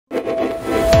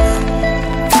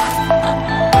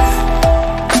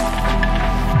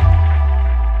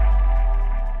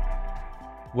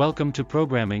Welcome to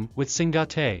Programming with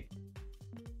Singate.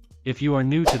 If you are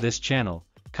new to this channel,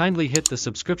 kindly hit the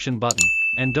subscription button,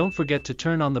 and don't forget to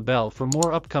turn on the bell for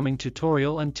more upcoming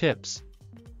tutorial and tips.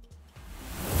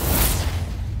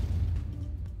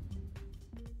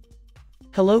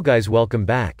 Hello guys, welcome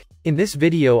back. In this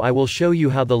video I will show you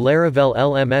how the Laravel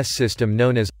LMS system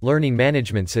known as Learning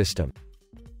Management System.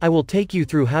 I will take you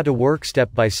through how to work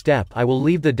step by step. I will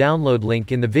leave the download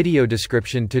link in the video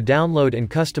description to download and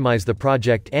customize the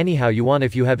project anyhow you want.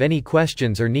 If you have any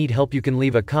questions or need help, you can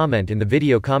leave a comment in the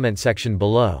video comment section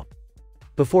below.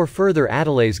 Before further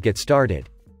ado, get started.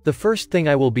 The first thing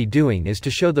I will be doing is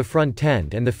to show the front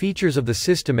end and the features of the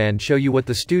system and show you what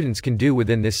the students can do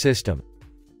within this system.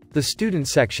 The student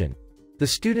section. The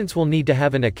students will need to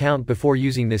have an account before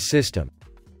using this system.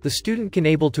 The student can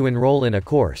able to enroll in a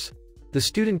course. The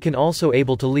student can also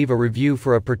able to leave a review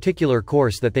for a particular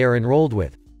course that they are enrolled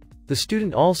with. The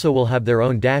student also will have their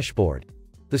own dashboard.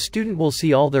 The student will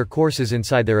see all their courses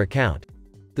inside their account.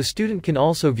 The student can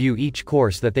also view each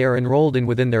course that they are enrolled in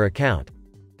within their account.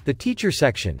 The teacher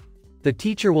section. The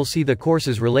teacher will see the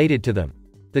courses related to them.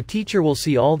 The teacher will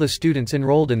see all the students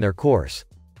enrolled in their course.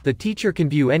 The teacher can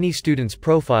view any student's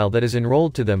profile that is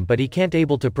enrolled to them, but he can't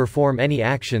able to perform any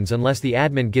actions unless the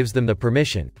admin gives them the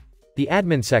permission. The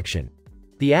admin section.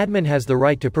 The admin has the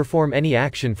right to perform any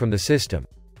action from the system.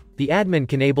 The admin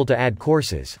can able to add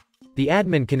courses. The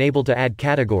admin can able to add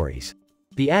categories.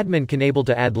 The admin can able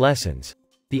to add lessons.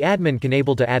 The admin can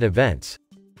able to add events.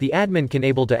 The admin can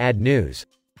able to add news.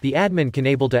 The admin can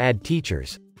able to add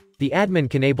teachers. The admin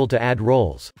can able to add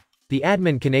roles. The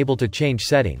admin can able to change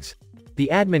settings. The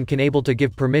admin can able to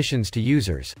give permissions to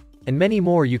users. And many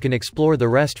more. You can explore the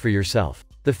rest for yourself.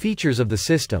 The features of the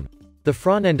system. The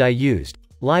front end I used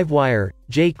Livewire,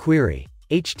 jQuery,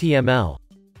 HTML.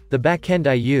 The backend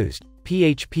I used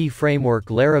PHP framework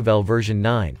Laravel version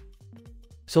 9.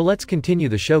 So let's continue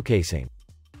the showcasing.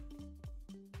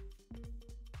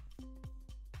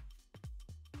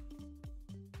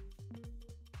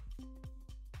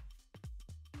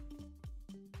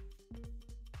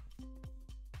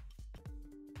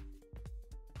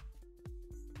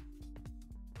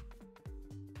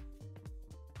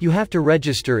 You have to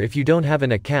register if you don't have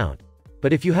an account.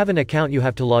 But if you have an account, you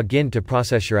have to log in to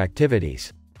process your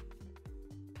activities.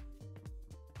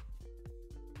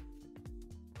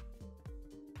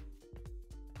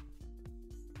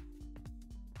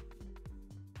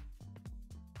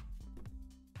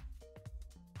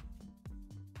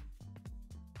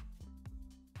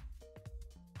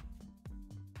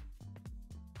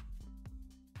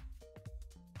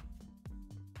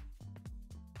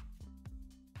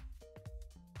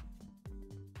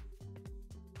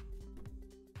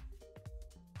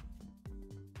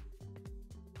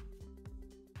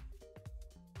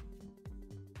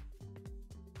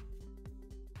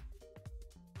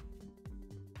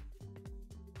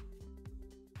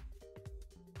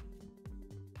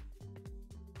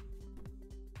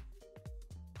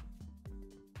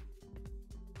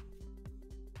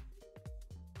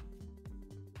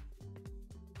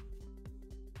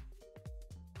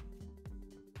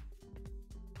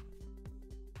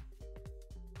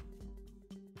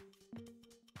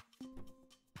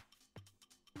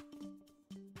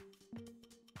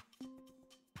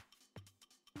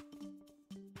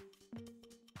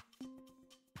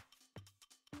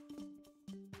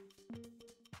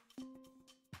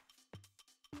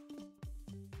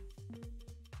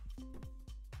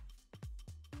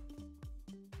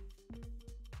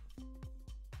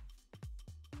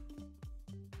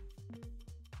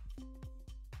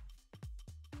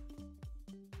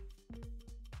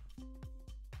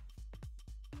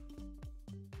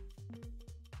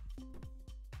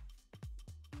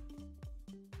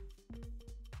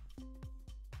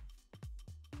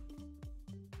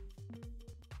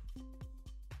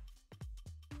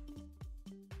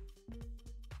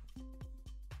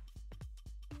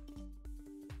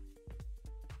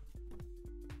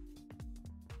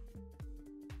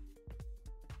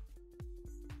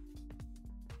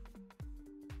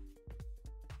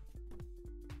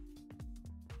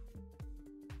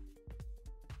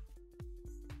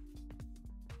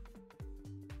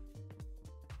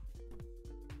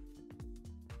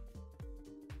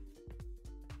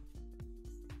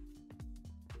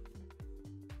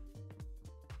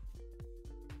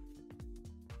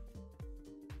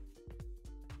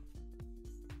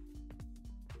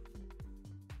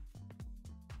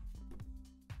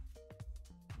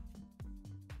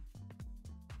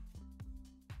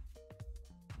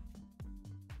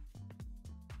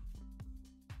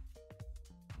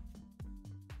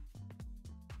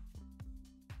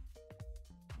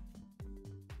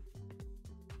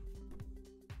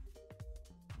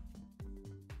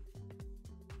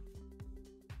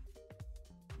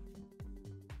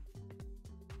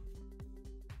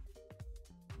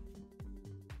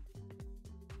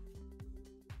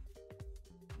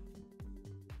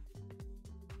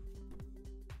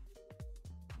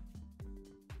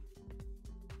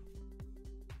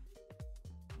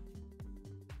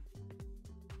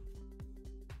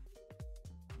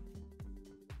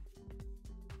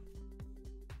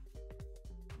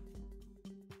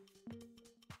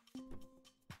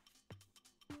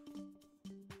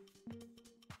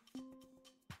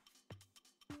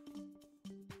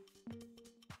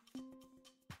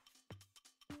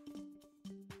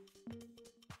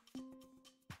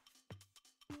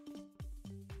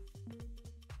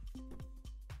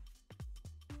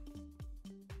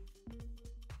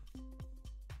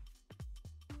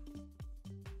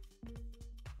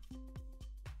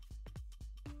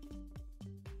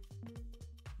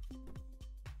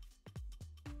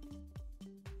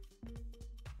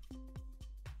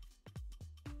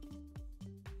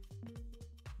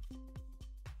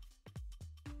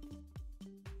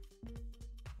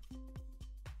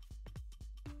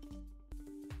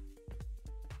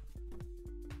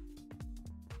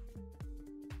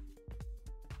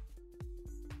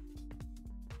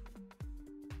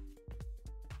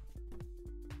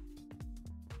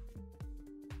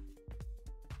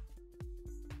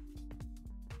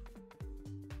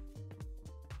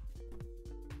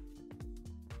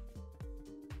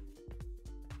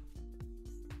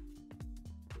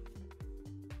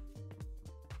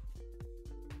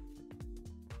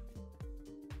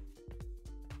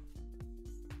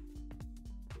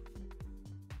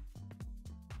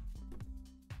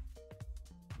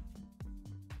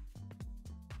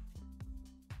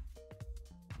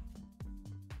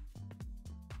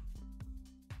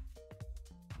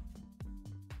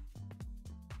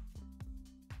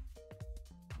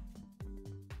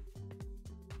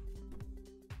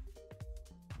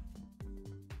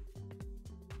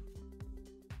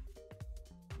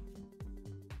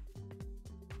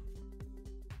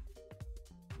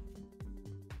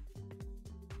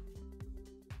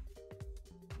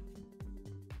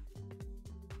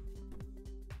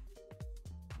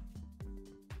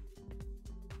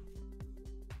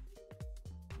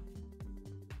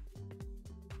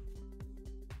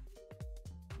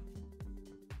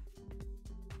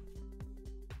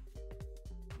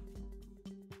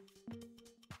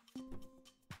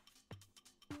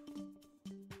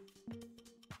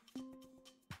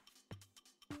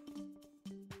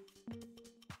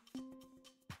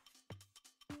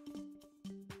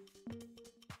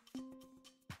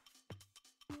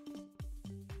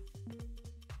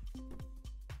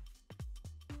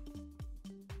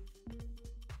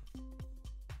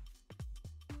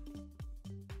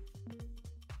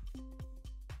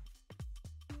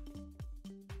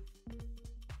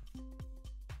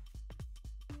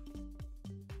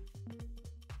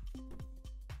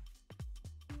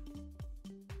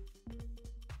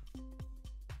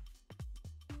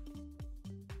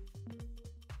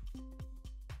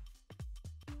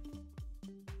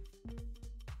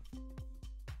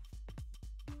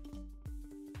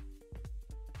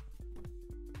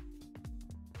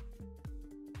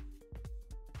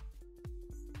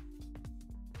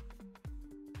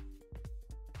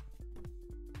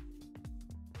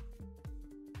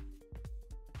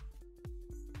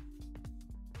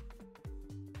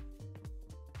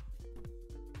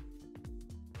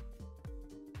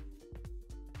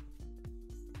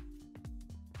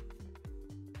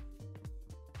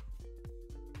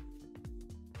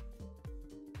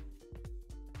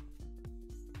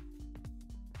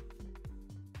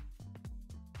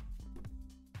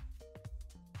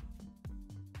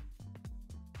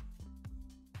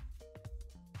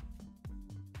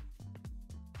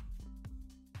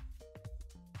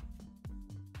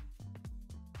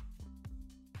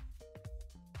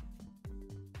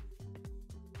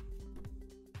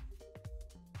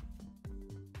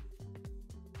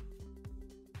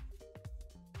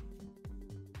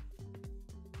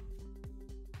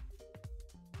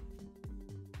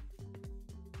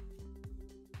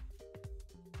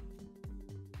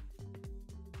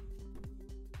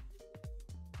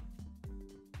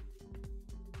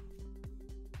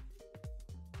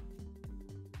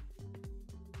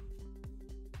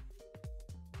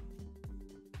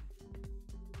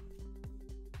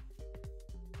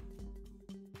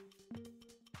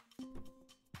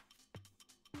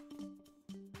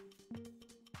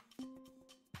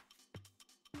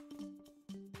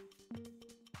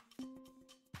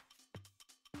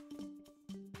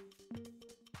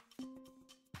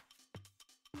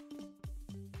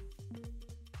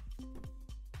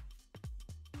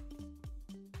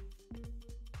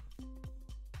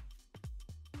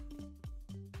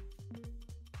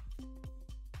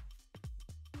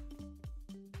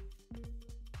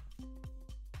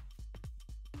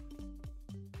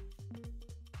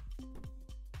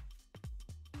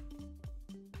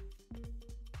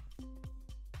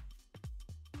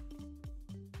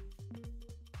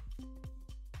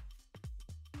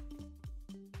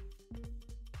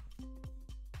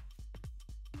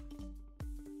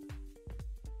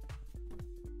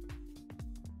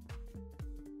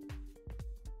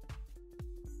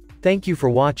 Thank you for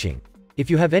watching.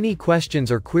 If you have any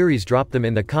questions or queries, drop them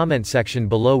in the comment section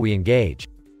below. We engage.